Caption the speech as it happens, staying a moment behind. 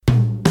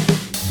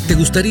¿Te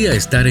gustaría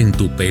estar en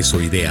tu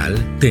peso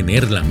ideal?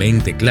 ¿Tener la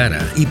mente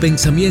clara y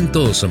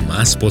pensamientos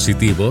más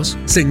positivos?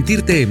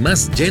 ¿Sentirte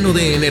más lleno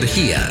de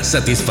energía,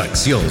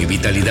 satisfacción y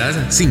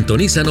vitalidad?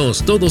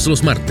 Sintonízanos todos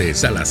los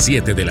martes a las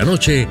 7 de la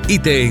noche y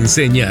te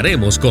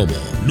enseñaremos cómo.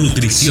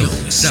 Nutrición,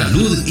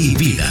 salud y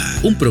vida.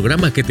 Un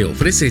programa que te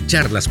ofrece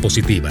charlas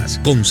positivas,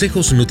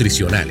 consejos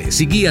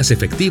nutricionales y guías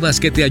efectivas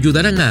que te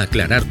ayudarán a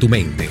aclarar tu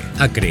mente,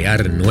 a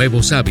crear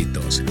nuevos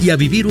hábitos y a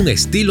vivir un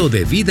estilo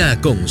de vida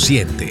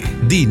consciente,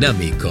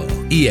 dinámico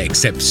y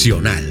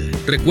excepcional.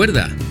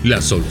 Recuerda,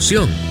 la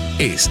solución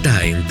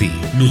está en ti.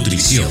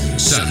 Nutrición,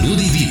 salud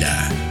y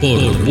vida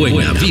por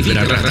Buena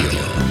Vibra Radio.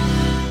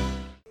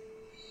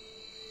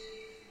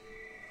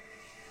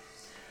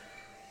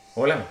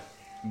 Hola,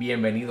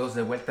 bienvenidos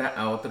de vuelta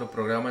a otro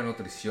programa de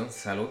Nutrición,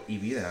 Salud y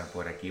Vida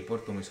por aquí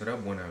por tu emisora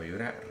Buena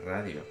Vibra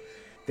Radio.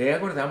 Te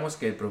acordamos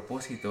que el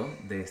propósito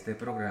de este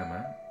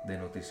programa de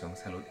Nutrición,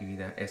 Salud y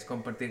Vida es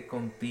compartir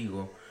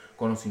contigo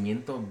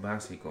conocimientos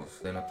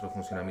básicos de nuestro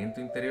funcionamiento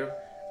interior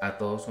a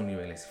todos sus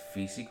niveles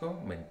físico,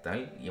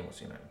 mental y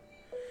emocional.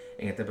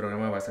 En este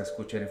programa vas a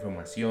escuchar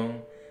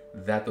información,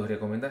 datos y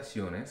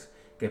recomendaciones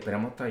que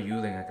esperamos te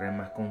ayuden a crear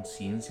más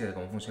conciencia de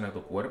cómo funciona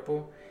tu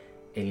cuerpo,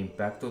 el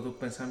impacto de tus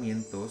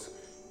pensamientos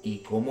y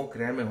cómo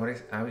crear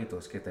mejores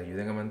hábitos que te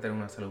ayuden a mantener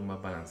una salud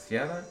más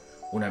balanceada,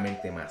 una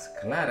mente más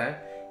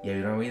clara y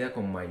vivir una vida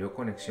con mayor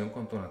conexión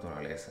con tu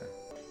naturaleza.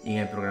 Y en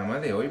el programa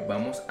de hoy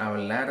vamos a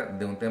hablar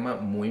de un tema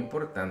muy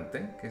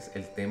importante, que es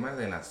el tema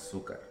del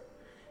azúcar.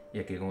 Y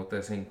aquí con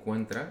ustedes se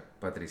encuentra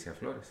Patricia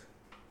Flores.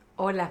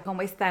 Hola,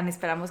 ¿cómo están?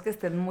 Esperamos que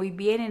estén muy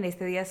bien en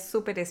este día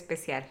súper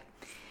especial.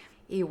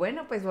 Y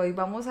bueno, pues hoy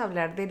vamos a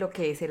hablar de lo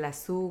que es el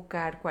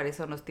azúcar, cuáles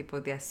son los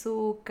tipos de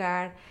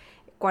azúcar,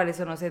 cuáles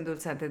son los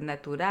endulzantes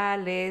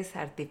naturales,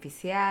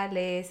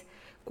 artificiales,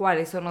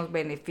 cuáles son los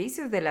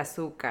beneficios del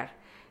azúcar.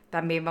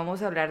 También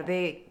vamos a hablar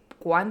de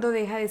cuándo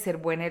deja de ser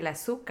bueno el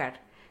azúcar,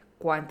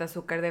 cuánto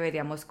azúcar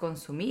deberíamos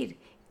consumir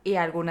y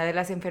algunas de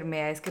las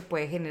enfermedades que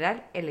puede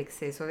generar el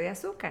exceso de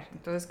azúcar.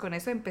 Entonces con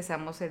eso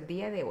empezamos el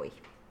día de hoy.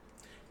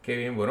 Qué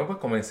bien, bueno pues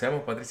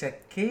comencemos, Patricia.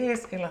 ¿Qué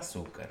es el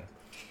azúcar?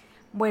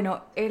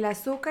 Bueno, el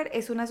azúcar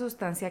es una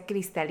sustancia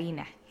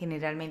cristalina,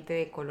 generalmente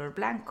de color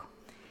blanco.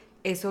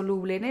 Es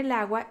soluble en el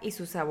agua y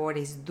su sabor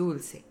es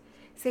dulce.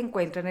 Se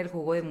encuentra en el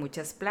jugo de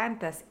muchas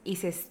plantas y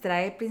se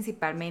extrae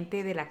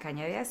principalmente de la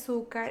caña de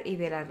azúcar y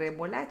de la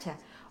remolacha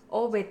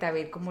o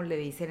betabel como le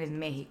dicen en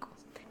México.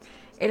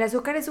 El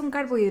azúcar es un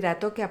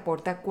carbohidrato que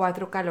aporta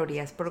 4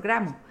 calorías por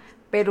gramo,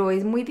 pero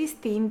es muy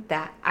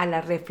distinta a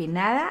la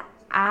refinada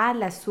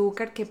al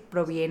azúcar que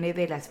proviene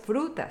de las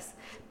frutas.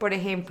 Por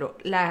ejemplo,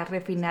 la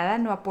refinada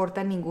no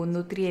aporta ningún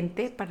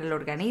nutriente para el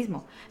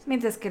organismo,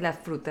 mientras que las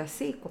frutas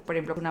sí. Por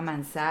ejemplo, una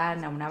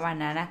manzana, una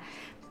banana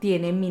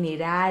tiene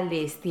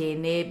minerales,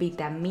 tiene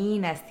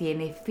vitaminas,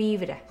 tiene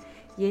fibra.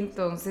 Y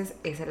entonces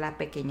esa es la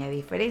pequeña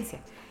diferencia.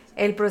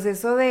 El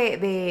proceso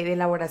de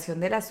elaboración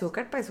del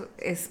azúcar pues,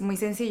 es muy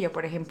sencillo.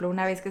 Por ejemplo,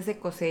 una vez que se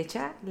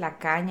cosecha la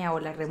caña o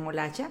la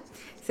remolacha,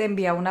 se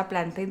envía a una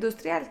planta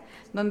industrial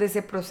donde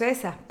se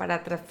procesa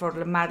para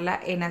transformarla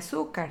en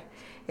azúcar.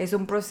 Es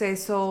un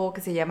proceso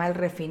que se llama el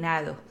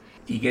refinado.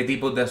 ¿Y qué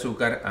tipos de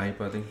azúcar hay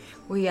para ti?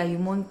 Uy, hay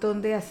un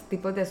montón de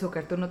tipos de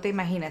azúcar, tú no te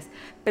imaginas.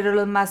 Pero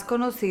los más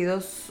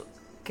conocidos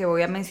que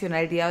voy a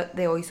mencionar el día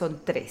de hoy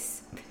son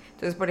 3.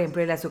 Entonces, por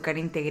ejemplo, el azúcar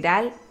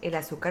integral, el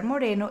azúcar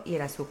moreno y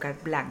el azúcar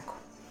blanco.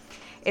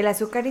 El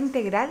azúcar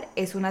integral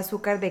es un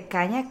azúcar de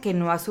caña que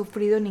no ha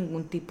sufrido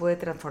ningún tipo de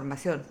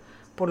transformación,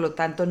 por lo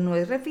tanto no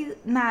es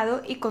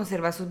refinado y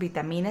conserva sus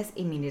vitaminas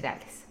y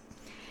minerales.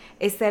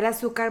 Está el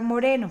azúcar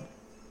moreno,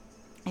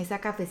 esa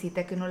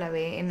cafecita que uno la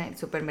ve en el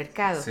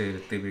supermercado.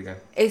 Sí, típica.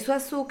 Es su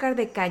azúcar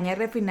de caña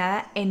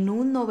refinada en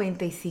un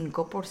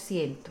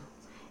 95%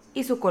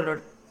 y su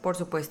color, por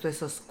supuesto,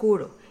 es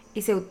oscuro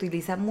y se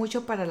utiliza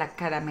mucho para la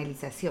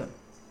caramelización.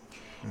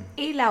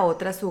 Y la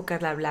otra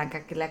azúcar, la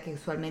blanca, que es la que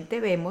usualmente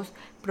vemos,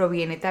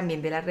 proviene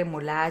también de la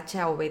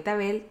remolacha o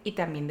betabel y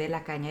también de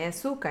la caña de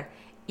azúcar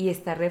y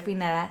está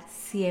refinada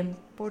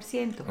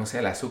 100%. O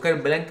sea, la azúcar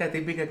blanca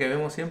típica que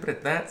vemos siempre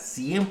está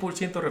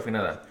 100%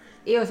 refinada.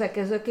 Y o sea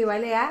que eso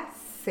equivale a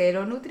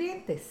 0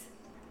 nutrientes.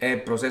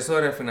 El proceso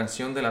de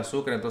refinación del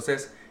azúcar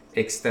entonces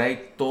extrae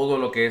todo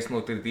lo que es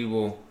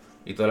nutritivo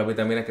y todas las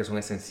vitaminas que son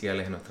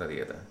esenciales en nuestra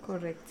dieta.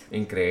 Correcto.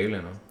 Increíble,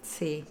 ¿no?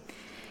 Sí.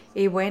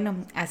 Y bueno,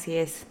 así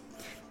es.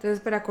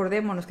 Entonces, pero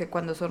acordémonos que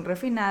cuando son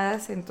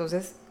refinadas,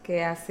 entonces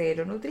queda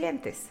 0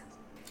 nutrientes.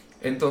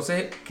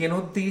 Entonces, ¿qué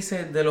nos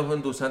dice de los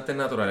endulzantes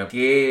naturales?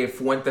 ¿Qué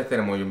fuentes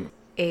tenemos?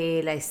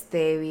 La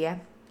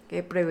stevia,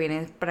 que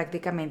provienen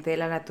prácticamente de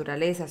la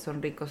naturaleza,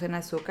 son ricos en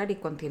azúcar y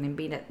contienen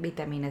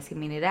vitaminas y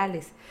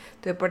minerales.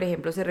 Entonces, por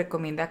ejemplo, se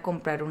recomienda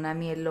comprar una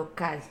miel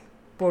local.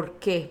 ¿Por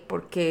qué?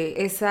 Porque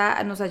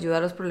esa nos ayuda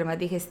a los problemas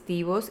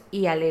digestivos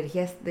y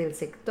alergias del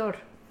sector.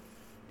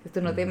 Entonces,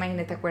 tú no te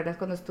imaginas, ¿te acuerdas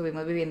cuando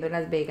estuvimos viviendo en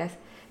Las Vegas?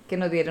 Que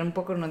nos dieron un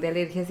poco de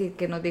alergias y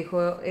que nos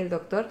dijo el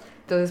doctor.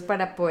 Entonces,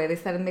 para poder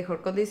estar en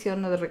mejor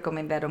condición, nos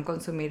recomendaron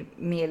consumir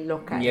miel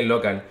local. Miel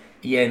local.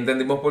 Y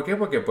entendimos por qué,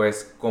 porque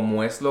pues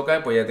como es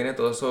local, pues ya tiene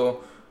todos esos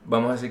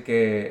vamos a decir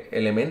que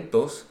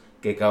elementos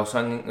que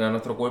causan a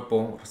nuestro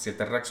cuerpo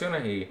ciertas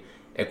reacciones y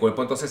el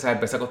cuerpo entonces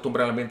empieza a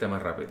acostumbrar al ambiente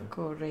más rápido.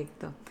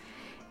 Correcto.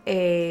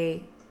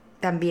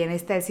 También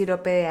está el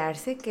sirope de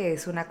arce, que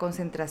es una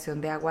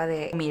concentración de agua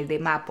de miel de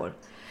maple.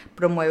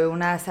 Promueve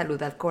una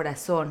salud al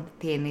corazón,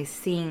 tiene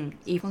zinc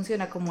y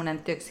funciona como un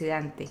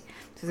antioxidante.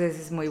 Entonces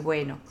es muy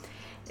bueno.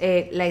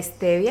 La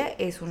stevia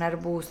es un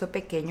arbusto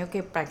pequeño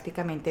que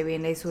prácticamente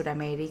viene de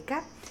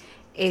Sudamérica.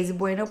 Es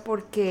bueno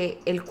porque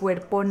el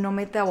cuerpo no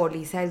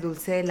metaboliza el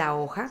dulce de la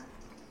hoja,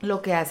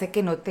 lo que hace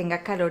que no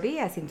tenga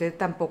calorías, entonces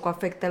tampoco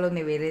afecta los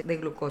niveles de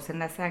glucosa en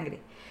la sangre.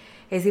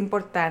 Es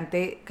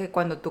importante que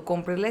cuando tú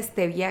compres la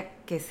stevia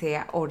que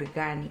sea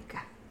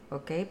orgánica,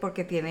 ¿ok?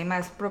 Porque tiene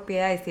más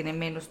propiedades, tiene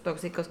menos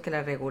tóxicos que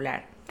la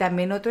regular.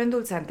 También otro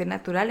endulzante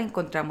natural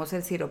encontramos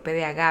el sirope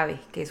de agave,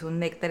 que es un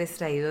néctar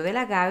extraído del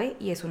agave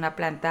y es una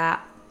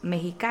planta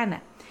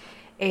mexicana.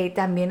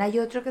 También hay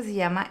otro que se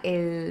llama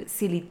el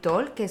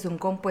xilitol, que es un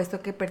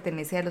compuesto que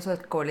pertenece a los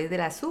alcoholes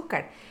del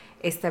azúcar.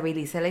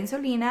 Estabiliza la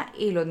insulina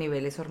y los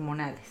niveles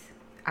hormonales.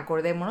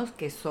 Acordémonos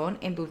que son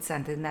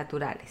endulzantes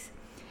naturales.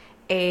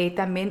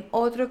 También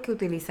otro que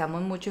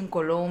utilizamos mucho en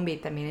Colombia y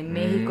también en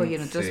México y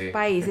en otros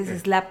países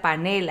es la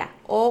panela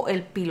o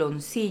el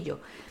piloncillo.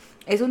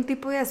 Es un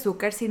tipo de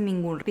azúcar sin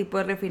ningún tipo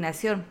de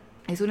refinación.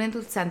 Es un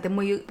endulzante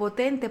muy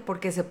potente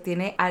porque se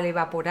obtiene al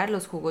evaporar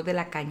los jugos de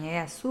la caña de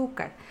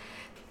azúcar.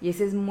 Y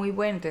ese es muy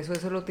bueno, entonces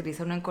eso lo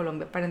utiliza uno en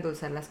Colombia para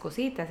endulzar las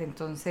cositas.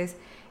 Entonces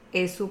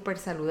es súper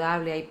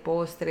saludable, hay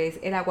postres,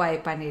 el agua de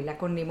panela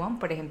con limón,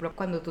 por ejemplo,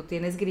 cuando tú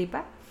tienes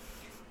gripa,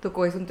 tú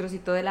coges un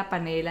trocito de la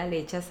panela, le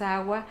echas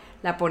agua,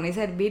 la pones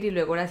a hervir y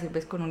luego la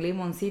sirves con un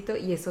limoncito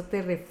y eso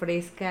te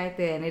refresca,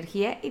 te da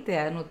energía y te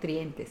da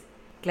nutrientes.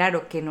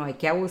 Claro que no hay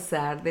que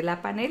abusar de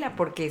la panela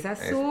porque es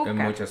azúcar.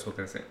 Es mucho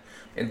azúcar, sí.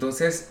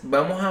 Entonces,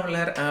 vamos a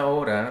hablar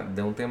ahora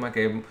de un tema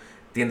que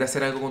tiende a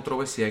ser algo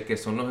controversial, que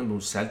son los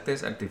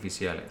endulzantes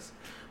artificiales.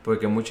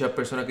 Porque muchas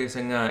personas que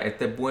dicen,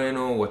 este es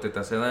bueno o este te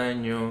hace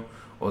daño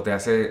o te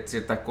hace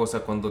ciertas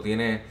cosas cuando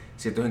tiene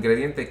ciertos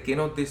ingredientes. ¿Qué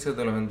nos dices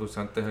de los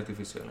endulzantes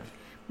artificiales?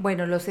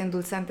 Bueno, los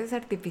endulzantes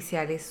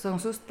artificiales son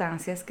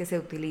sustancias que se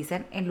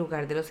utilizan en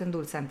lugar de los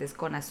endulzantes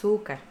con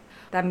azúcar.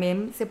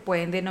 También se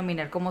pueden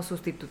denominar como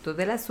sustitutos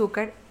del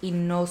azúcar y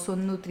no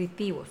son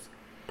nutritivos.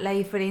 La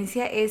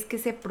diferencia es que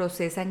se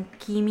procesan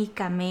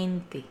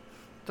químicamente.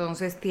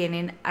 Entonces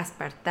tienen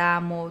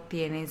aspartamo,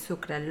 tienen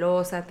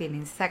sucralosa,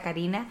 tienen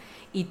sacarina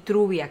y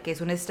truvia, que es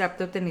un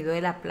extracto obtenido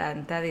de la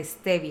planta de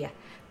stevia,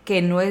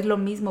 que no es lo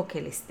mismo que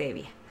el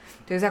stevia.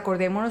 Entonces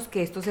acordémonos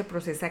que esto se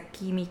procesa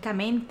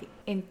químicamente.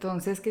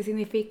 Entonces, ¿qué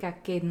significa?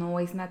 Que no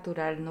es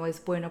natural, no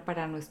es bueno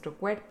para nuestro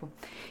cuerpo.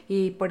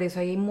 Y por eso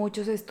hay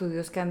muchos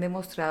estudios que han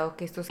demostrado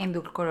que estos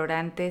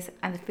endulcorantes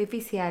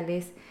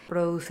artificiales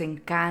producen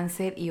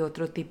cáncer y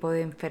otro tipo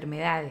de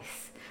enfermedades.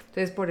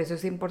 Entonces, por eso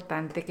es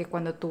importante que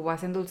cuando tú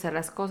vas a endulzar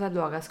las cosas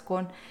lo hagas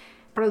con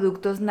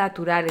productos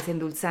naturales,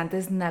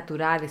 endulzantes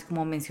naturales,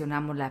 como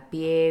mencionamos la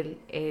piel,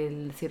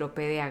 el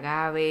sirope de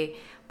agave,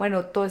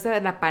 bueno, toda esa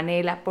la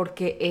panela,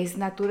 porque es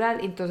natural.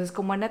 Entonces,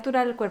 como es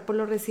natural, el cuerpo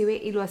lo recibe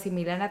y lo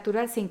asimila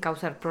natural sin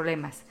causar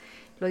problemas.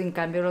 En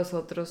cambio, los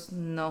otros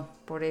no.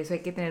 Por eso hay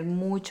que tener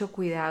mucho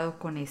cuidado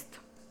con esto.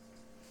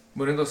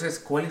 Bueno, entonces,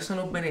 ¿cuáles son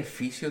los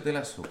beneficios del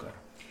azúcar?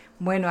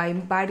 Bueno, hay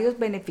varios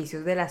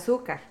beneficios del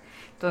azúcar.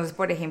 Entonces,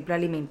 por ejemplo,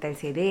 alimenta el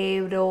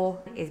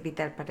cerebro, es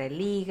vital para el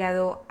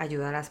hígado,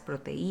 ayuda a las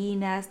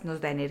proteínas, nos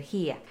da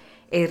energía.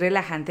 Es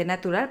relajante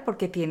natural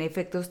porque tiene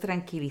efectos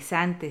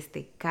tranquilizantes,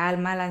 te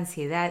calma la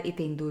ansiedad y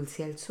te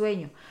endulza el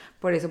sueño.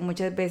 Por eso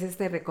muchas veces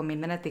te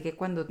recomiendan a ti que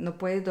cuando no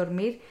puedes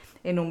dormir,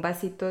 en un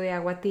vasito de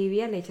agua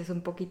tibia le echas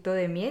un poquito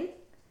de miel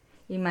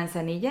y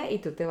manzanilla y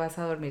tú te vas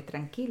a dormir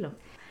tranquilo.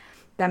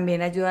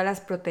 También ayuda a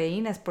las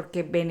proteínas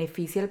porque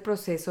beneficia el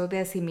proceso de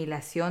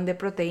asimilación de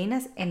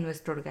proteínas en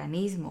nuestro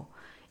organismo.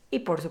 Y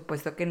por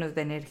supuesto que nos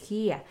da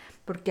energía,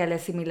 porque al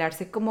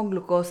asimilarse como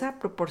glucosa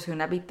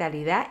proporciona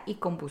vitalidad y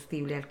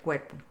combustible al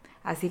cuerpo.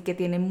 Así que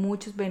tiene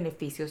muchos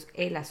beneficios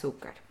el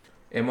azúcar.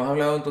 Hemos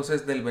hablado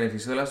entonces del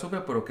beneficio del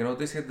azúcar, pero ¿qué nos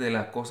dices de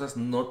las cosas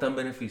no tan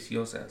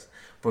beneficiosas?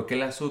 ¿Por qué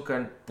el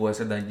azúcar puede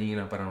ser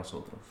dañina para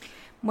nosotros?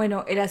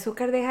 Bueno, el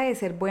azúcar deja de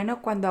ser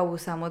bueno cuando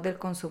abusamos del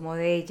consumo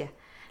de ella.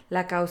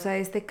 La causa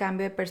de este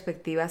cambio de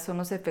perspectiva son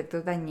los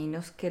efectos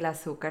dañinos que el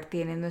azúcar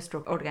tiene en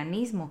nuestro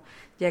organismo,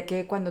 ya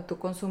que cuando tú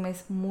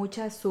consumes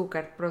mucha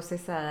azúcar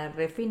procesada,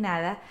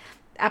 refinada,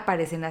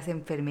 aparecen las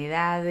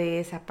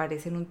enfermedades,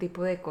 aparecen un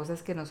tipo de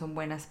cosas que no son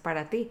buenas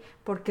para ti,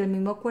 porque el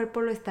mismo cuerpo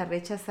lo está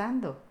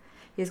rechazando.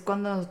 Y es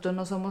cuando nosotros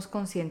no somos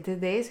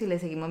conscientes de eso y le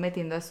seguimos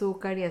metiendo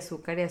azúcar y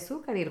azúcar y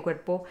azúcar y el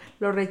cuerpo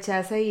lo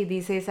rechaza y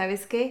dice,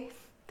 ¿sabes qué?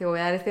 Te voy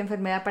a dar esta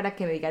enfermedad para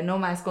que me diga no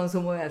más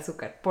consumo de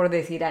azúcar, por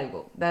decir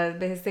algo. A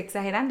veces estoy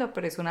exagerando,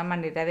 pero es una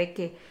manera de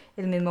que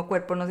el mismo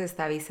cuerpo nos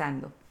está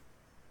avisando.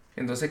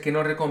 Entonces, ¿qué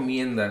nos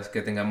recomiendas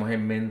que tengamos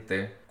en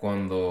mente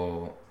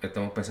cuando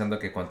estamos pensando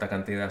que cuánta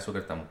cantidad de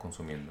azúcar estamos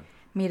consumiendo?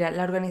 Mira,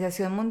 la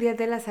Organización Mundial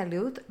de la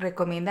Salud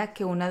recomienda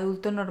que un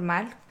adulto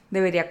normal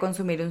debería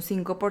consumir un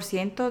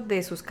 5%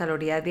 de sus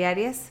calorías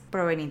diarias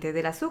provenientes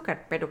del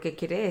azúcar. ¿Pero qué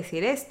quiere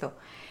decir esto?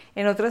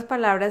 En otras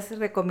palabras,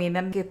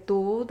 recomiendan que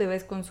tú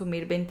debes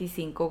consumir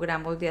 25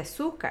 gramos de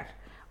azúcar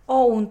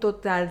o un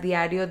total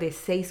diario de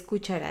 6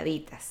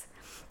 cucharaditas.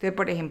 Entonces,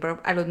 por ejemplo,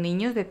 a los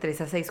niños de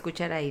 3 a 6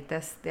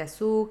 cucharaditas de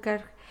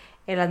azúcar,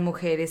 en las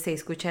mujeres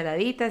 6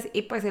 cucharaditas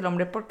y pues el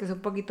hombre porque es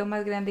un poquito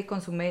más grande y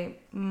consume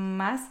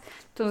más,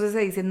 entonces se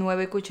dice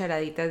 9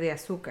 cucharaditas de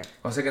azúcar.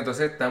 O sea que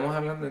entonces estamos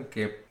hablando en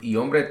que, y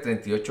hombre,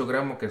 38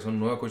 gramos, que son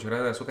 9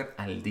 cucharadas de azúcar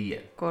al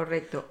día.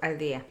 Correcto, al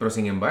día. Pero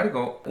sin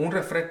embargo, un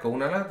refresco,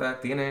 una lata,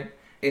 tiene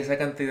esa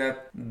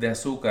cantidad de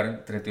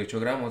azúcar, 38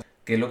 gramos,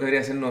 que es lo que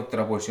debería ser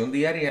nuestra porción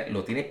diaria,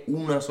 lo tiene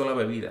una sola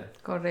bebida.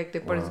 Correcto,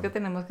 y por eso es que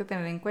tenemos que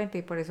tener en cuenta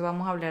y por eso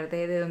vamos a hablar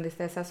de dónde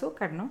está ese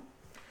azúcar, ¿no?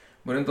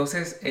 Bueno,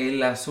 entonces,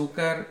 el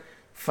azúcar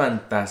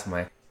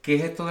fantasma. ¿Qué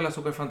es esto del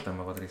azúcar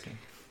fantasma, Patricia?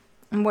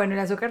 Bueno, el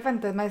azúcar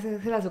fantasma es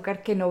el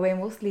azúcar que no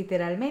vemos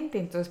literalmente.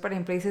 Entonces, por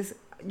ejemplo, dices,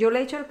 yo le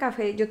echo al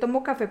café, yo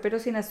tomo café pero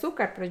sin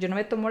azúcar, pero yo no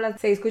me tomo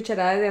las 6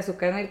 cucharadas de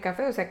azúcar en el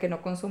café, o sea que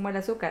no consumo el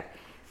azúcar.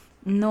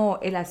 No,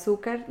 el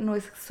azúcar no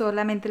es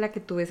solamente la que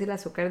tú ves el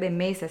azúcar de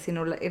mesa,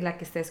 sino la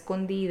que está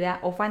escondida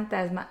o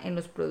fantasma en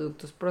los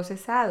productos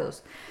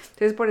procesados.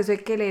 Entonces, por eso hay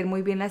que leer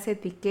muy bien las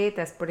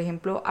etiquetas. Por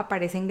ejemplo,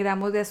 aparecen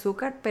gramos de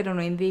azúcar, pero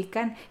no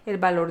indican el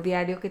valor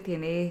diario que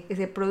tiene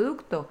ese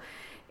producto.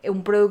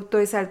 Un producto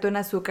es alto en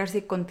azúcar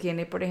si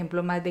contiene, por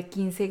ejemplo, más de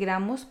 15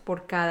 gramos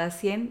por cada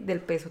 100 del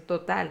peso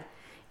total.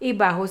 Y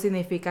bajo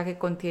significa que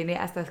contiene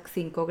hasta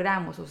 5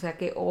 gramos. O sea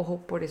que,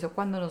 ojo, por eso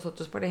cuando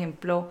nosotros, por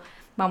ejemplo,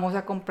 vamos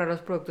a comprar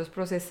los productos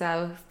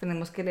procesados,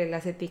 tenemos que leer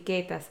las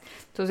etiquetas.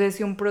 Entonces,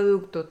 si un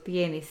producto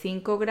tiene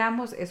 5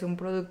 gramos, es un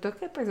producto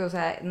que, pues, o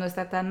sea, no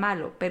está tan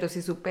malo. Pero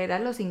si supera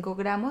los 5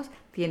 gramos,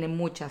 tiene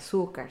mucho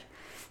azúcar.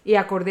 Y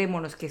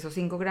acordémonos que esos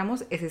 5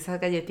 gramos es esas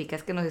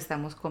galletitas que nos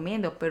estamos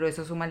comiendo, pero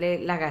eso súmale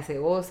la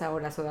gaseosa o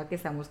la soda que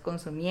estamos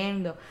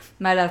consumiendo,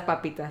 más las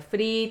papitas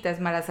fritas,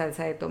 más la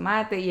salsa de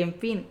tomate y en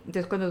fin.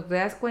 Entonces cuando tú te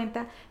das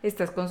cuenta,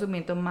 estás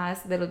consumiendo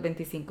más de los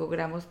 25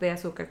 gramos de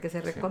azúcar que se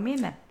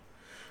recomiendan.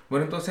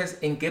 Bueno, entonces,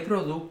 ¿en qué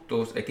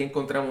productos es que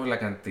encontramos la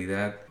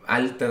cantidad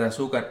alta de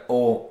azúcar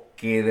o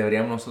que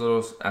deberíamos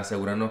nosotros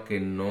asegurarnos que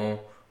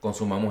no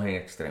consumamos en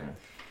extremo?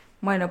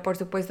 Bueno, por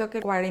supuesto que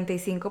el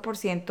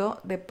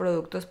 45% de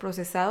productos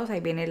procesados, ahí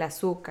viene el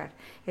azúcar,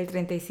 el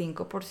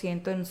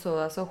 35% en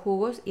sodas o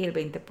jugos y el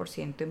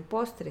 20% en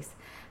postres.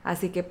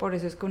 Así que por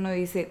eso es que uno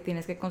dice,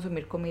 tienes que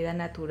consumir comida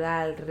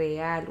natural,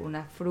 real,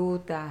 una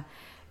fruta.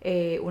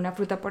 Una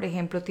fruta, por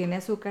ejemplo, tiene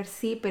azúcar,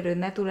 sí, pero es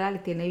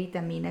natural, tiene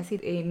vitaminas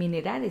y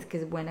minerales, que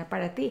es buena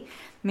para ti.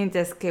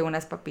 Mientras que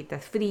unas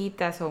papitas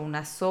fritas o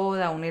una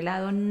soda, un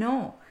helado,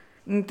 no.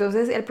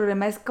 Entonces el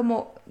problema es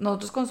como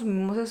nosotros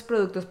consumimos esos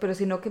productos, pero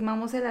si no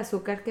quemamos el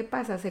azúcar, ¿qué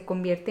pasa? Se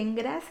convierte en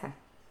grasa.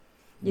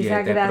 Y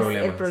esa grasa,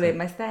 el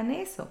problema está en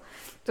eso.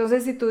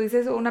 Entonces, si tú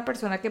dices una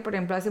persona que, por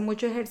ejemplo, hace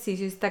mucho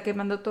ejercicio y está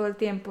quemando todo el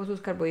tiempo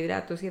sus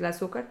carbohidratos y el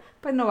azúcar,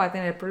 pues no va a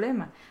tener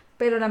problema.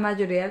 Pero la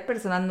mayoría de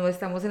personas no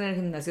estamos en el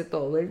gimnasio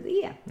todo el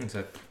día.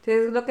 Exacto.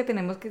 Entonces, es lo que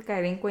tenemos que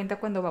caer en cuenta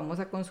cuando vamos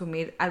a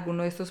consumir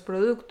alguno de estos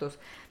productos.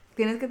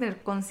 Tienes que tener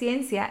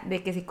conciencia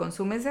de que si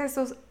consumes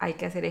estos, hay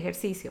que hacer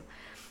ejercicio.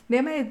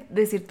 Déjame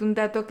decirte un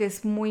dato que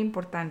es muy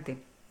importante.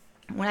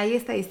 Hay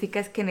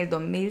estadísticas que en el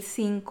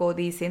 2005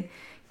 dicen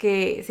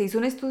que se hizo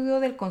un estudio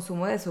del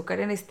consumo de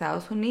azúcar en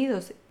Estados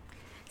Unidos.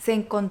 Se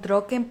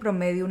encontró que en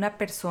promedio una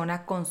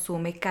persona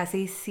consume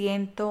casi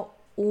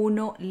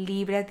 101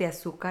 libras de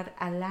azúcar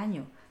al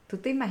año. ¿Tú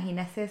te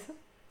imaginas eso?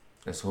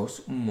 Eso es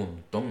un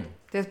montón.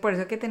 Entonces, por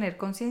eso hay que tener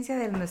conciencia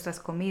de nuestras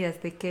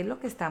comidas, de qué es lo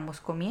que estamos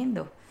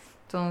comiendo.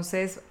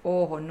 Entonces,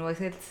 ojo, no es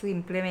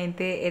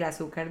simplemente el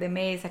azúcar de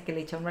mesa que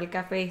le echa uno al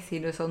café,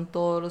 sino son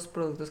todos los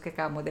productos que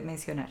acabamos de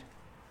mencionar.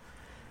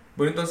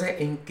 Bueno, entonces,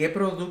 ¿en qué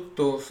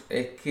productos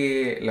es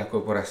que las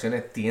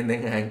corporaciones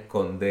tienden a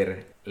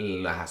esconder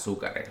las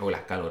azúcares o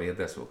las calorías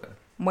de azúcar?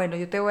 Bueno,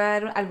 yo te voy a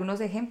dar algunos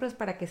ejemplos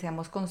para que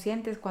seamos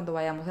conscientes cuando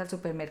vayamos al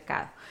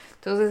supermercado.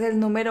 Entonces, el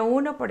número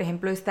 1, por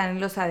ejemplo, están en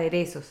los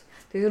aderezos.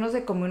 Entonces, uno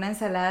se come una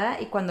ensalada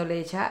y cuando le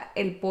echa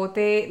el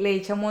pote, le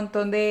echa un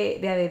montón de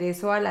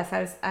aderezo a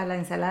la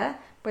ensalada,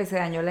 pues se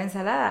dañó la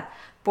ensalada.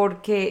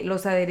 Porque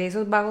los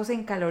aderezos bajos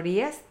en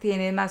calorías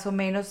tienen más o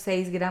menos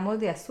 6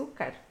 gramos de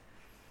azúcar.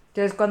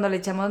 Entonces, cuando le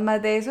echamos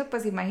más de eso,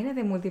 pues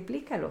imagínate,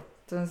 multiplícalo.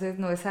 Entonces,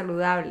 no es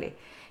saludable.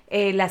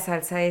 La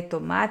salsa de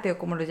tomate o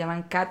como lo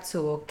llaman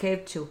catsup o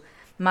ketchup,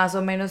 más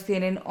o menos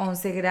tienen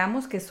 11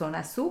 gramos que son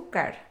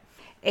azúcar.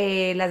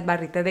 Las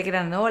barritas de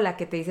granola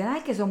que te dicen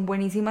ay, que son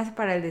buenísimas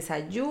para el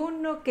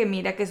desayuno, que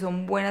mira que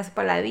son buenas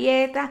para la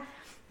dieta,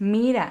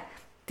 mira,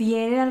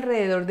 tienen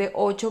alrededor de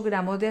 8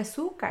 gramos de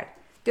azúcar.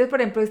 Entonces,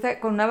 por ejemplo,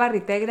 con una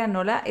barrita de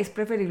granola es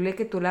preferible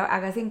que tú la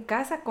hagas en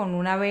casa con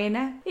una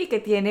avena y que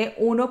tiene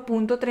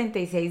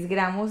 1.36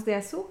 gramos de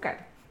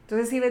azúcar.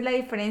 Entonces, si ves la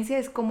diferencia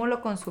es cómo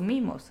lo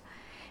consumimos.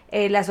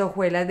 Las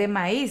hojuelas de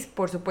maíz,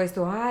 por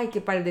supuesto, ay, que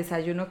para el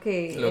desayuno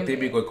que... Lo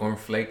típico, el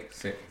cornflake,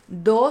 sí.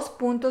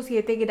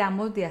 2.7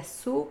 gramos de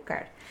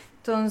azúcar.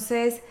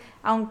 Entonces,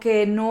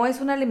 aunque no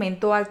es un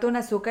alimento alto en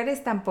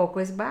azúcares, tampoco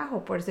es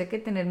bajo, por eso hay que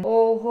tener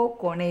ojo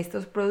con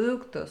estos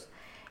productos.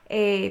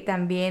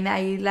 También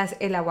hay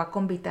el agua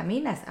con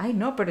vitaminas. Ay,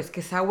 no, pero es que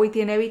es agua y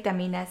tiene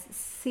vitaminas.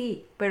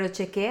 Sí, pero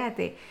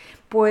chequéate.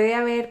 Puede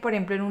haber, por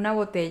ejemplo, en una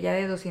botella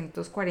de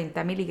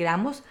 240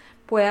 miligramos,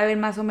 puede haber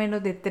más o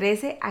menos de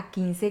 13 a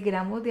 15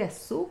 gramos de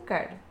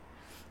azúcar.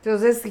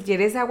 Entonces, si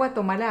quieres agua,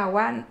 toma la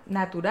agua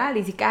natural.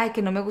 Y si ay,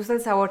 que no me gusta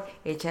el sabor,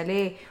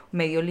 échale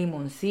medio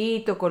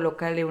limoncito,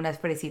 colócale unas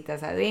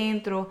fresitas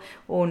adentro,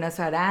 o unos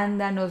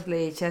arándanos,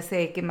 le echas,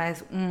 ¿qué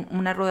más?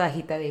 Una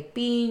rodajita de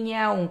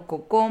piña, un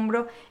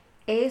cocombro.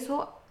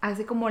 Eso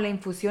hace como la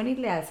infusión y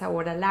le da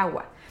sabor al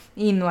agua.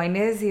 Y no hay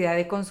necesidad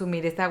de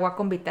consumir esta agua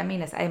con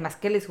vitaminas. Además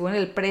que le suben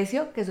el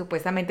precio, que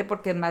supuestamente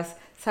porque es más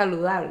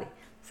saludable.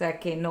 O sea,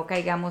 que no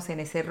caigamos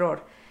en ese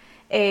error.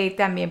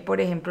 También, por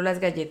ejemplo, las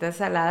galletas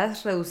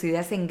saladas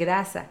reducidas en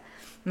grasa.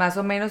 Más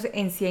o menos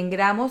en 100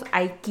 gramos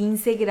hay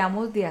 15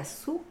 gramos de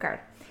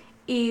azúcar.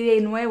 Y de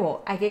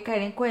nuevo, hay que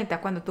caer en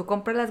cuenta, cuando tú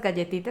compras las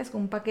galletitas,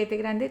 un paquete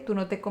grande, tú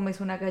no te comes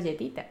una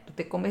galletita. Tú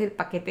te comes el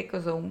paquete que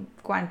son,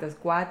 ¿cuántas?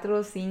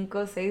 4,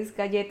 5, 6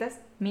 galletas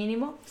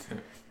mínimo. Sí.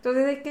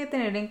 Entonces hay que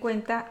tener en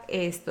cuenta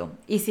esto.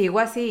 Y sigo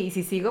así, y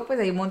si sigo, pues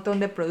hay un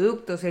montón de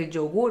productos. El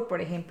yogur,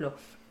 por ejemplo.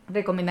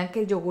 Recomiendan que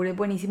el yogur es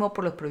buenísimo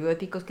por los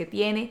probióticos que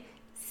tiene.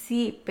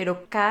 Sí,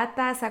 pero cada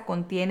taza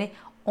contiene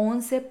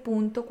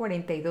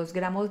 11.42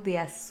 gramos de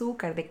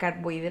azúcar, de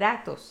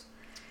carbohidratos.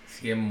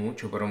 Sí, es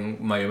mucho, pero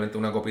mayormente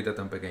una copita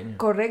tan pequeña.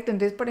 Correcto,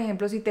 entonces, por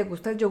ejemplo, si te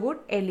gusta el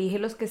yogur, elige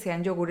los que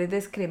sean yogures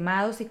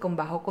descremados y con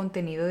bajo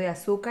contenido de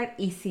azúcar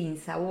y sin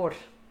sabor.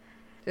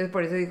 Entonces,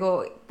 por eso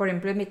digo, por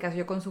ejemplo, en mi caso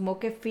yo consumo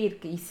kefir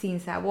y sin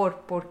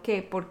sabor. ¿Por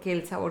qué? Porque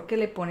el sabor que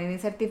le ponen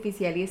es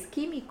artificial y es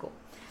químico.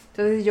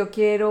 Entonces, si yo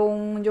quiero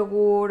un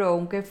yogur o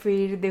un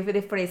kefir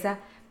de fresa,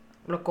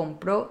 lo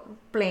compro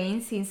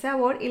plain, sin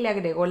sabor, y le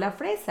agrego la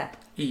fresa.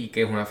 Y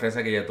que es una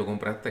fresa que ya tú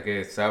compraste,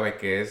 que sabes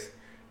que es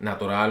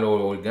natural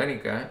o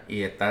orgánica,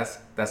 y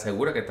estás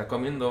segura que estás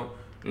comiendo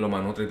lo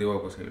más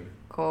nutritivo posible.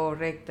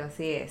 Correcto,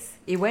 así es.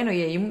 Y bueno,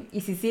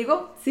 y si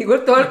sigo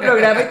todo el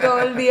programa y todo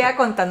el día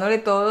contándole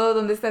todo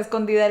dónde está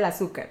escondida el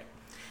azúcar.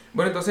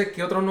 Bueno, entonces,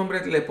 ¿qué otros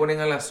nombres le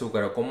ponen al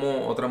azúcar? ¿O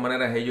cómo otras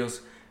maneras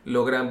ellos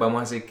logran, vamos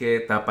a decir, que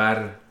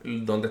tapar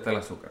dónde está el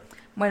azúcar?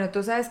 Bueno,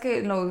 tú sabes que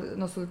en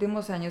los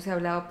últimos años se ha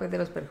hablado pues de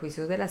los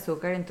perjuicios del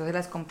azúcar, entonces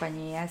las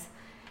compañías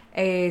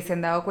se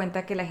han dado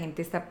cuenta que la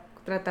gente está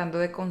tratando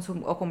de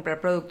consumir o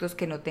comprar productos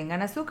que no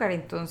tengan azúcar,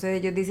 entonces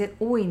ellos dicen,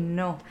 uy,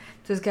 no,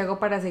 entonces ¿qué hago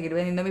para seguir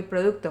vendiendo mi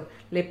producto?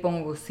 Le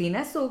pongo sin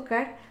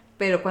azúcar,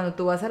 pero cuando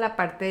tú vas a la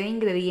parte de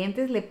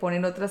ingredientes le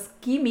ponen otros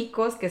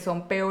químicos que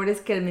son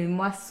peores que el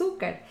mismo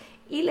azúcar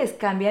y les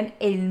cambian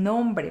el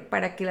nombre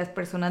para que las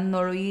personas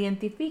no lo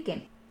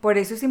identifiquen. Por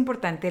eso es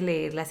importante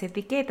leer las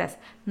etiquetas,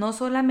 no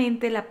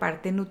solamente la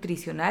parte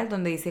nutricional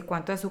donde dice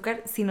cuánto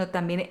azúcar, sino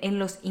también en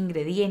los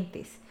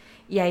ingredientes.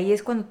 Y ahí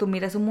es cuando tú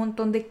miras un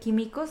montón de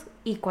químicos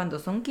y cuando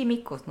son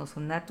químicos no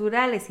son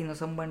naturales y no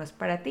son buenos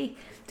para ti.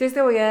 Entonces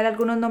te voy a dar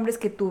algunos nombres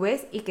que tú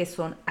ves y que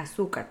son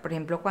azúcar. Por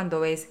ejemplo,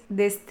 cuando ves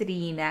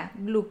destrina,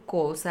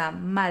 glucosa,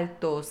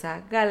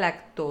 maltosa,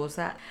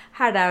 galactosa,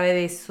 jarabe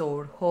de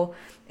sorgo,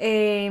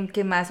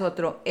 ¿qué más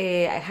otro?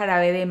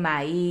 Jarabe de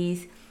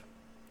maíz.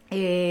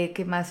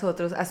 ¿Qué más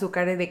otros?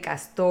 Azúcares de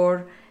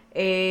castor,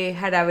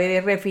 jarabe de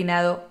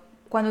refinado.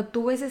 Cuando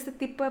tú ves este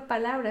tipo de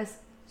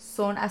palabras,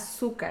 son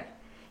azúcar.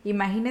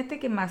 Imagínate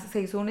que se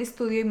hizo un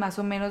estudio y más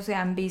o menos se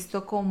han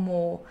visto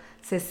como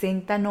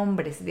 60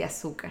 nombres de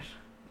azúcar.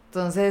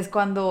 Entonces,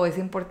 cuando es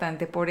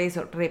importante, por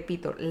eso,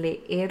 repito,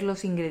 leer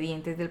los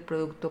ingredientes del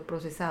producto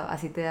procesado,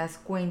 así te das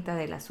cuenta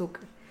del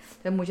azúcar.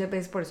 Entonces, muchas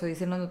veces por eso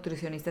dicen los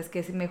nutricionistas que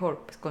es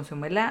mejor pues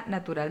consúmela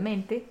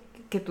naturalmente,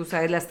 que tú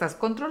sabes la estás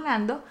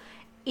controlando,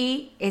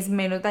 y es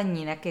menos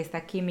dañina que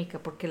esta química,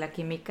 porque la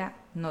química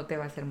no te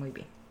va a hacer muy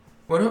bien.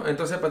 Bueno,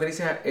 entonces,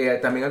 Patricia,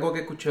 también algo que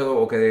he escuchado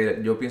o que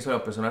yo pienso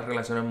las personas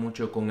relacionan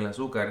mucho con el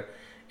azúcar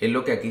es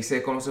lo que aquí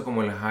se conoce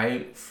como el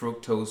high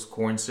fructose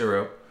corn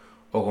syrup,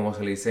 o como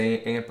se le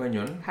dice en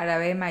español,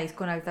 jarabe de maíz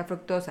con alta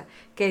fructosa,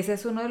 que ese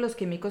es uno de los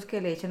químicos que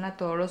le echan a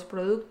todos los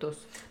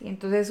productos. Y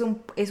entonces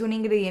es un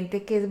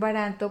ingrediente que es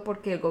barato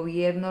porque el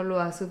gobierno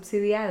lo ha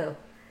subsidiado.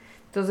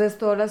 Entonces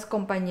todas las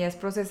compañías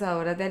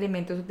procesadoras de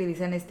alimentos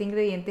utilizan este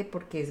ingrediente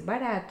porque es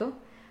barato,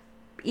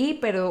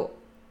 pero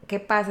 ¿qué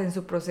pasa? En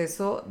su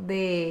proceso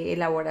de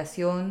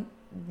elaboración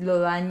lo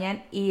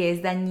dañan y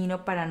es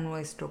dañino para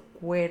nuestro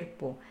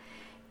cuerpo.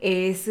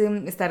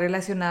 Está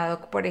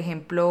relacionado, por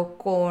ejemplo,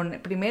 con,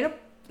 primero,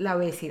 la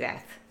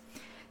obesidad.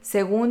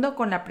 Segundo,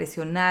 con la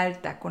presión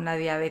alta, con la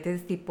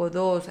diabetes tipo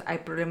 2, hay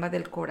problemas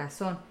del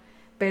corazón.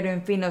 Pero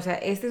en fin, o sea,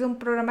 este es un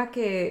programa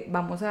que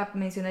vamos a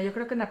mencionar, yo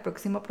creo que en el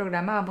próximo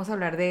programa vamos a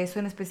hablar de eso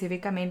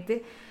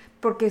específicamente,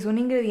 porque es un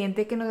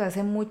ingrediente que nos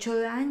hace mucho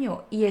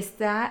daño y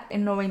está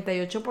en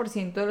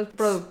 98% de los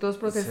productos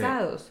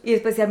procesados. Sí. Y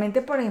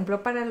especialmente, por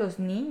ejemplo, para los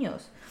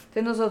niños.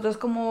 Entonces nosotros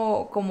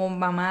como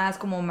mamás,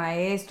 como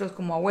maestros,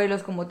 como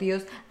abuelos, como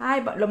tíos,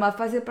 lo más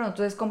fácil para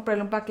nosotros es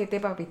comprarle un paquete de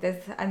papitas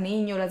al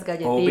niño, las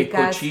galletitas. O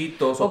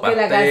bizcochitos, o que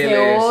pasteles. la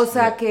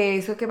gaseosa, que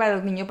eso que para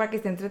los niños para que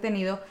esté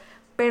entretenido.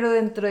 Pero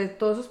dentro de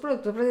todos esos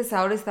productos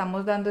procesados le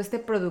estamos dando este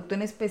producto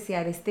en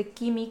especial, este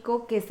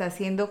químico que está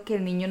haciendo que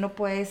el niño no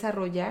pueda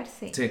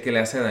desarrollarse. Sí, que le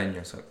hace daño,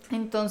 exacto.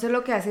 Entonces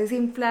lo que hace es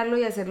inflarlo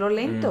y hacerlo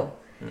lento.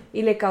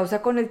 Y le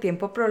causa con el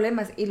tiempo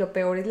problemas. Y lo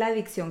peor es la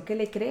adicción que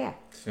le crea.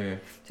 Sí.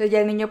 Entonces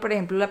ya el niño, por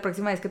ejemplo, la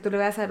próxima vez que tú le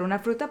vas a dar una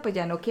fruta, pues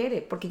ya no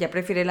quiere, porque ya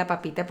prefiere la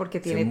papita porque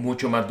tiene... Sí,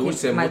 mucho más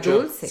dulce.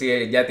 dulce.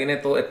 Sí, ya tiene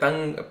todo, es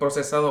tan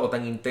procesado o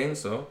tan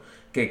intenso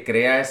que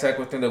crea esa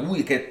cuestión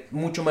de, que es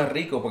mucho más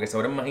rico porque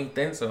sabor es más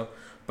intenso,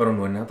 pero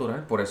no es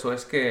natural. Por eso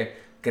es que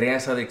crea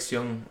esa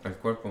adicción al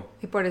cuerpo.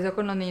 Y por eso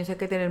con los niños hay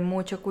que tener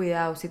mucho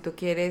cuidado. Si tú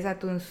quieres a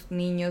tus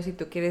niños, si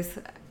tú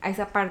quieres a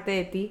esa parte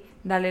de ti,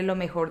 dale lo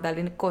mejor,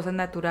 dale cosas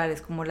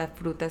naturales como las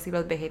frutas y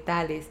los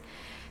vegetales.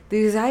 Tú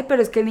dices,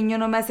 pero es que el niño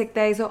no me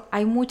acepta eso.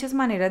 Hay muchas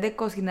maneras de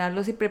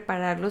cocinarlos y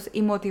prepararlos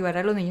y motivar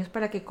a los niños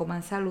para que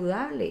coman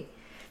saludable.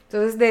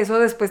 Entonces de eso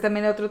después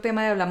también otro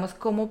tema de hablamos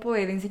cómo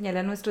poder enseñar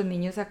a nuestros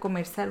niños a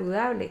comer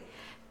saludable.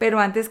 Pero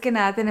antes que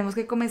nada tenemos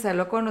que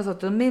comenzarlo con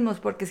nosotros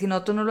mismos, porque si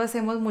nosotros no lo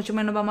hacemos, mucho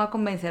menos vamos a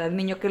convencer al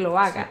niño que lo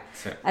haga.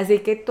 Sí. Así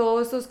que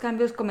todos estos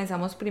cambios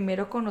comenzamos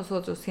primero con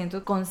nosotros,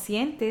 siendo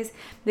conscientes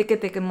de que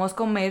tenemos que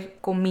comer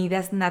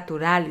comidas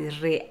naturales,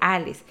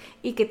 reales,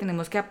 y que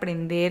tenemos que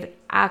aprender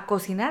a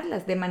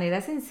cocinarlas de manera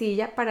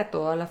sencilla para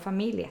toda la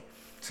familia.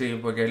 Sí,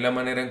 porque es la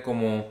manera en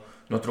cómo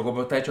nuestro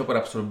cuerpo está hecho para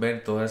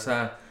absorber todas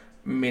esas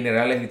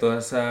minerales y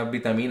todas esas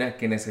vitaminas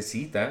que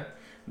necesita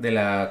de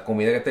la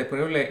comida que está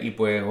disponible. Y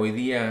pues hoy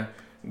día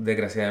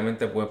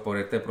desgraciadamente pues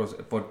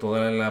por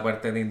toda la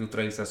parte de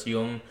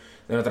industrialización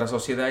de nuestra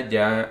sociedad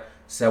ya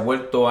se ha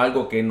vuelto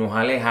algo que nos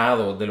ha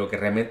alejado de lo que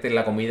realmente es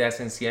la comida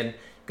esencial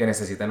que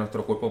necesita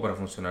nuestro cuerpo para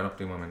funcionar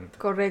óptimamente.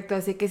 Correcto,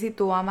 así que si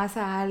tú amas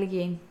a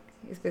alguien,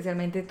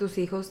 especialmente tus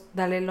hijos,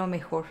 dale lo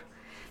mejor.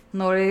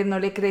 No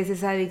le crees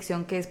esa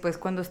adicción que después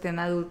cuando estén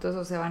adultos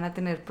o se van a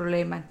tener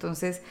problemas.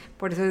 Entonces,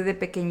 por eso desde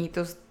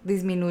pequeñitos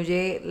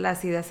disminuye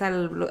las idas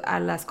a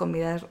las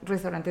comidas,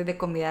 restaurantes de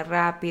comida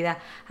rápida,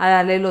 a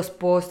darle los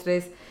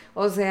postres,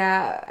 o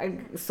sea,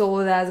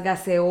 sodas,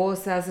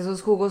 gaseosas,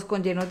 esos jugos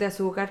llenos de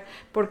azúcar,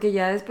 porque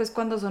ya después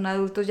cuando son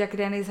adultos ya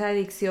crean esa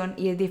adicción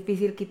y es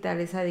difícil quitar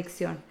esa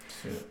adicción.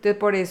 Sí. Entonces,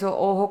 por eso,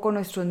 ojo con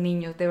nuestros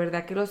niños. De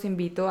verdad que los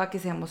invito a que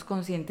seamos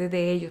conscientes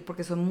de ellos,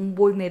 porque son muy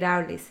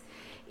vulnerables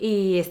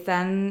y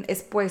están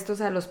expuestos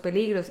a los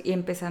peligros, y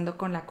empezando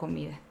con la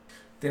comida.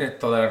 Tienes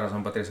toda la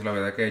razón, Patricia. La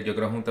verdad que yo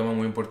creo que es un tema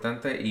muy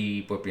importante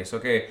y pues pienso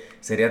que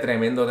sería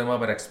tremendo tema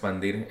para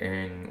expandir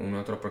en uno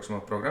de otros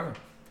próximos programas.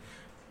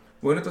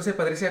 Bueno, entonces,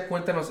 Patricia,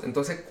 cuéntanos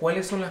entonces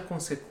cuáles son las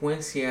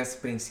consecuencias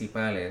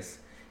principales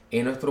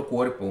en nuestro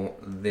cuerpo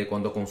de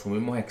cuando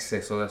consumimos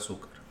exceso de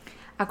azúcar.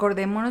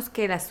 Acordémonos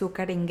que el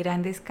azúcar en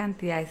grandes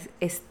cantidades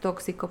es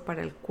tóxico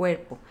para el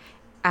cuerpo.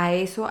 A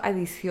eso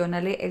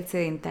adiciónale el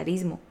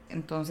sedentarismo.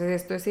 Entonces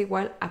esto es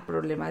igual a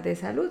problemas de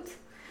salud.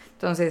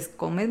 Entonces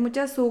comes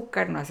mucho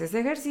azúcar, no haces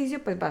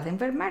ejercicio, pues vas a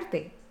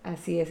enfermarte.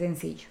 Así de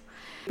sencillo.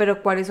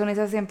 Pero ¿cuáles son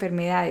esas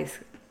enfermedades?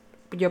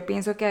 Yo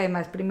pienso que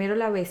además primero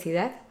la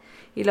obesidad,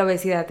 y la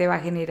obesidad te va a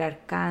generar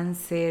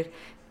cáncer,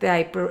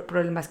 hay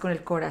problemas con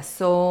el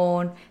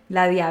corazón,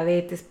 la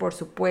diabetes, por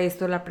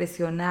supuesto, la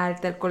presión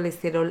alta, el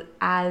colesterol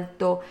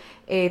alto,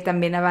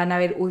 también van a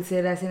haber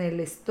úlceras en el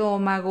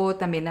estómago,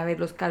 también va a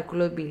haber los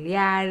cálculos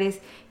biliares,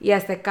 y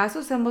hasta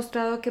casos se ha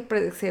mostrado que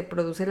se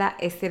produce la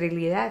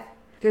esterilidad.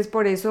 Entonces,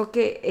 por eso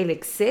que el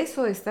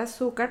exceso de este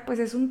azúcar pues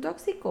es un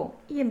tóxico,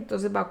 y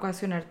entonces va a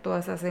ocasionar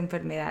todas esas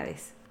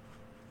enfermedades.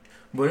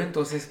 Bueno,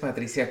 entonces,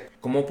 Patricia,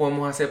 ¿cómo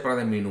podemos hacer para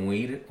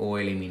disminuir o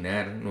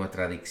eliminar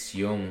nuestra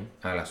adicción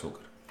al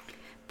azúcar?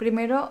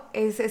 Primero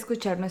es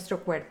escuchar nuestro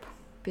cuerpo.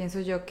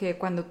 Pienso yo que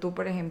cuando tú,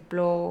 por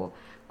ejemplo,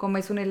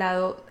 comes un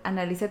helado,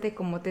 analízate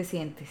cómo te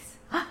sientes.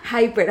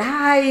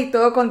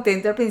 Todo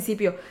contento al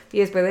principio, y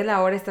después de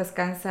la hora estás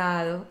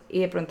cansado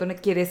y de pronto no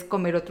quieres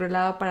comer otro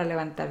helado para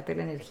levantarte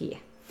la energía.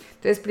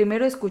 Entonces,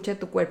 primero escucha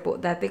tu cuerpo,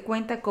 date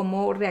cuenta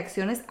cómo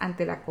reacciones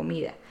ante la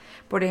comida.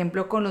 Por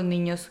ejemplo, con los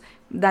niños,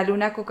 dale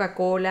una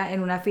Coca-Cola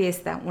en una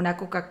fiesta, una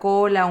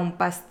Coca-Cola, un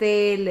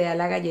pastel, le da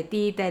la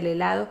galletita, el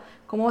helado.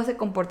 ¿Cómo se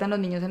comportan los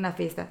niños en la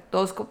fiesta?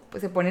 Todos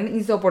se ponen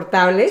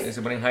insoportables. Sí,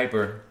 se ponen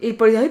hyper. Y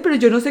por ahí, pero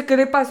yo no sé qué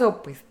le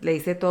pasó. Pues le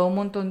hice todo un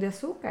montón de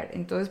azúcar.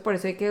 Entonces, por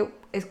eso hay que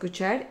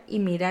escuchar y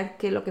mirar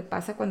qué es lo que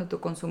pasa cuando tú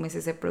consumes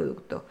ese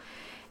producto.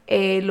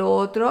 Lo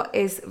otro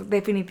es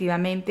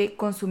definitivamente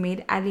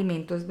consumir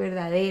alimentos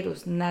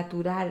verdaderos,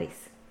 naturales.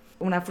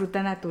 Una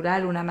fruta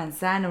natural, una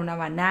manzana, una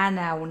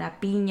banana, una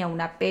piña,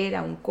 una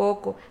pera, un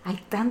coco. Hay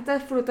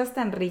tantas frutas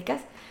tan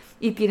ricas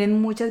y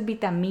tienen muchas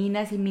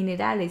vitaminas y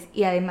minerales,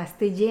 y además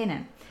te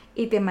llenan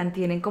y te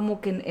mantienen como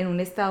que en un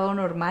estado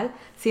normal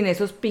sin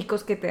esos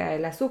picos que te da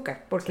el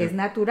azúcar, porque es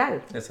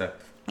natural.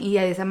 Exacto. Y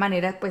de esa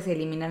manera pues se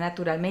elimina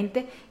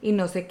naturalmente y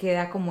no se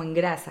queda como en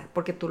grasa,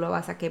 porque tú lo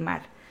vas a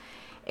quemar.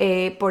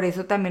 Por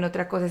eso también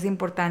otra cosa es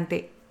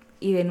importante,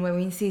 Y de nuevo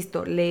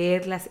insisto,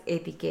 leer las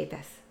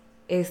etiquetas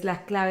es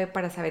la clave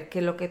para saber qué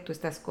es lo que tú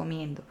estás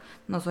comiendo.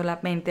 No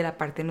solamente la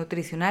parte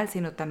nutricional,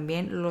 sino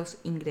también los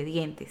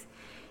ingredientes.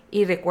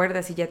 Y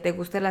recuerda, si ya te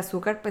gusta el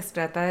azúcar, pues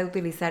trata de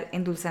utilizar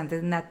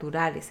endulzantes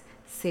naturales,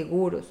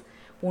 seguros.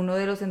 Uno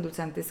de los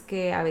endulzantes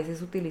que a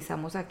veces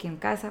utilizamos aquí en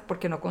casa,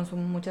 porque no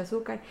consumo mucho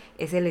azúcar,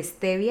 es el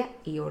stevia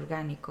y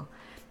orgánico.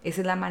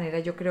 Esa es la manera,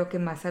 yo creo que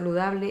más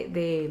saludable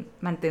de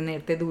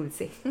mantenerte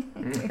dulce.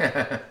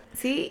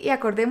 Sí, y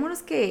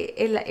acordémonos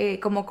que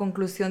como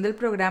conclusión del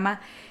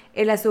programa,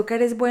 el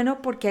azúcar es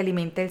bueno porque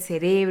alimenta el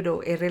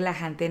cerebro, es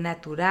relajante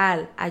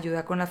natural,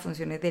 ayuda con las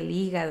funciones del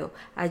hígado,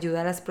 ayuda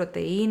a las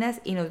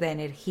proteínas y nos da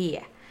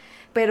energía.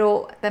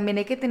 Pero también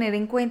hay que tener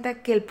en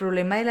cuenta que el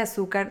problema del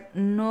azúcar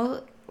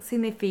no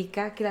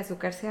significa que el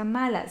azúcar sea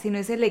mala, sino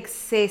es el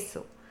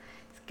exceso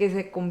que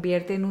se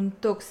convierte en un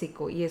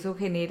tóxico y eso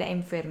genera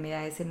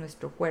enfermedades en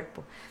nuestro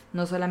cuerpo,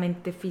 no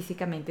solamente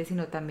físicamente,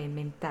 sino también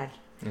mental.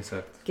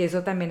 Exacto. Que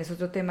eso también es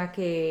otro tema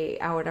que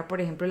ahora, por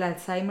ejemplo, el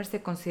Alzheimer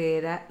se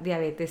considera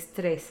diabetes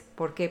 3.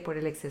 ¿Por qué? Por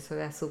el exceso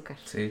de azúcar.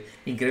 Sí,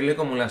 increíble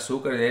como el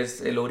azúcar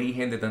es el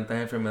origen de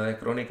tantas enfermedades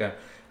crónicas,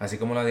 así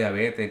como la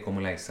diabetes, como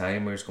el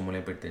Alzheimer, como la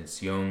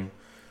hipertensión.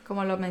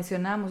 Como lo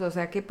mencionamos, o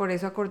sea que por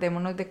eso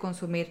acordémonos de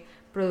consumir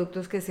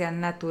productos que sean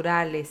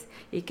naturales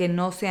y que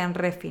no sean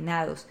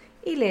refinados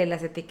y leer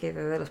las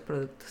etiquetas de los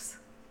productos.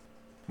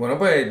 Bueno,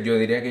 pues yo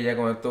diría que ya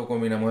con esto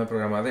combinamos el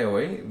programa de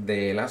hoy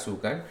del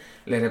azúcar.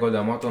 Les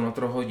recordamos a todos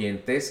nuestros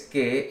oyentes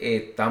que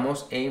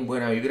estamos en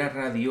Buena Vibra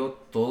Radio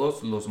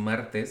todos los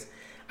martes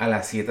a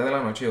las 7 de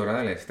la noche, hora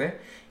del este.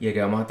 Y aquí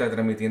vamos a estar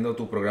transmitiendo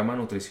tu programa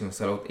Nutrición,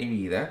 Salud y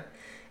Vida.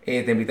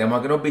 Te invitamos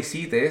a que nos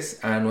visites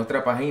a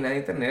nuestra página de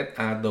internet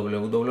a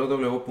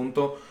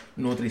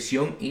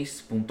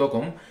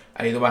www.nutricionis.com.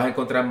 Ahí vas a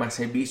encontrar más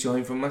servicios e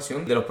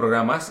información de los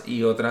programas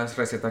y otras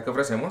recetas que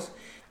ofrecemos.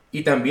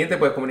 Y también te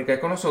puedes comunicar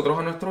con nosotros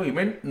a nuestro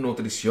email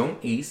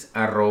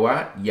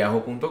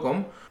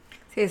nutricionis@yahoo.com.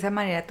 Si de esa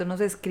manera tú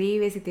nos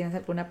escribes, si tienes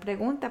alguna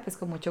pregunta, pues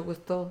con mucho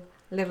gusto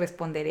le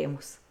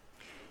responderemos.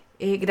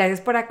 Gracias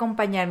por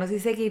acompañarnos y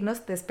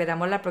seguirnos. Te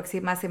esperamos la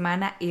próxima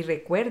semana y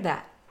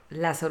recuerda,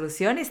 la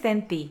solución está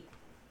en ti.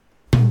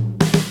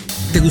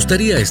 ¿Te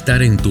gustaría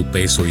estar en tu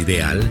peso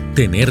ideal?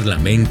 ¿Tener la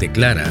mente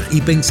clara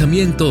y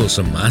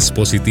pensamientos más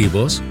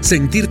positivos?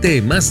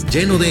 ¿Sentirte más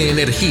lleno de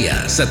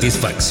energía,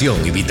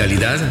 satisfacción y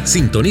vitalidad?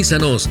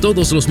 Sintonízanos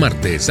todos los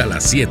martes a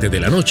las 7 de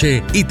la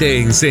noche y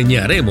te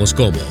enseñaremos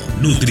cómo.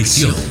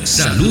 Nutrición,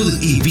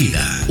 Salud y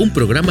Vida. Un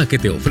programa que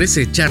te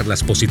ofrece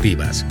charlas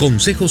positivas,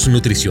 consejos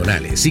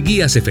nutricionales y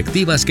guías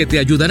efectivas que te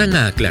ayudarán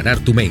a aclarar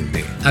tu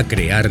mente, a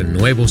crear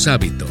nuevos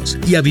hábitos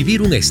y a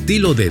vivir un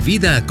estilo de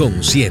vida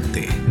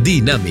consciente,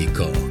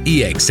 dinámico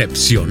y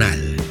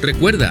excepcional.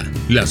 Recuerda,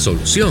 la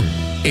solución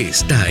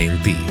está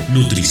en ti.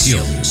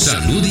 Nutrición,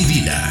 Salud y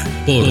Vida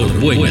por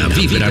Buena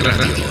Vibra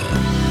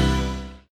Radio.